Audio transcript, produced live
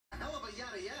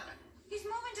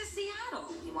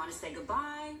you want to say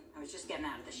goodbye? I was just getting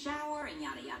out of the shower and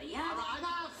yada, yada, yada.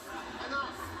 Enough!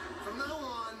 Enough! From now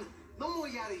on, no more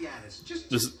yada yadas.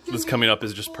 This coming up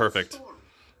is just perfect.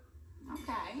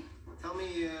 Okay. Tell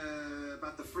me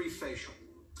about the free facial.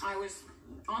 I was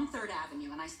on 3rd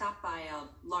Avenue and I stopped by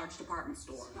a large department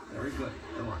store. Very good.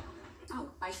 Go on. Oh,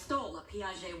 I stole a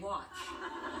Piaget watch.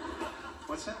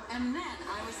 What's that? And then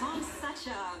I was on such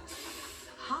a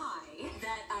high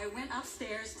that I went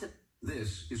upstairs to...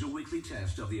 This is a weekly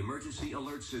test of the emergency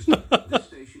alert system. This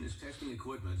station is testing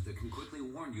equipment that can quickly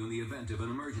warn you in the event of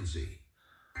an emergency.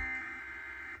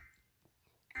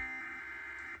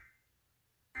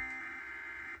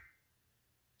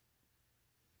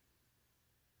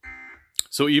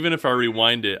 So even if I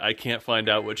rewind it, I can't find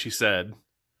out what she said.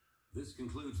 This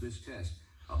concludes this test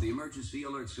of the emergency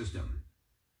alert system.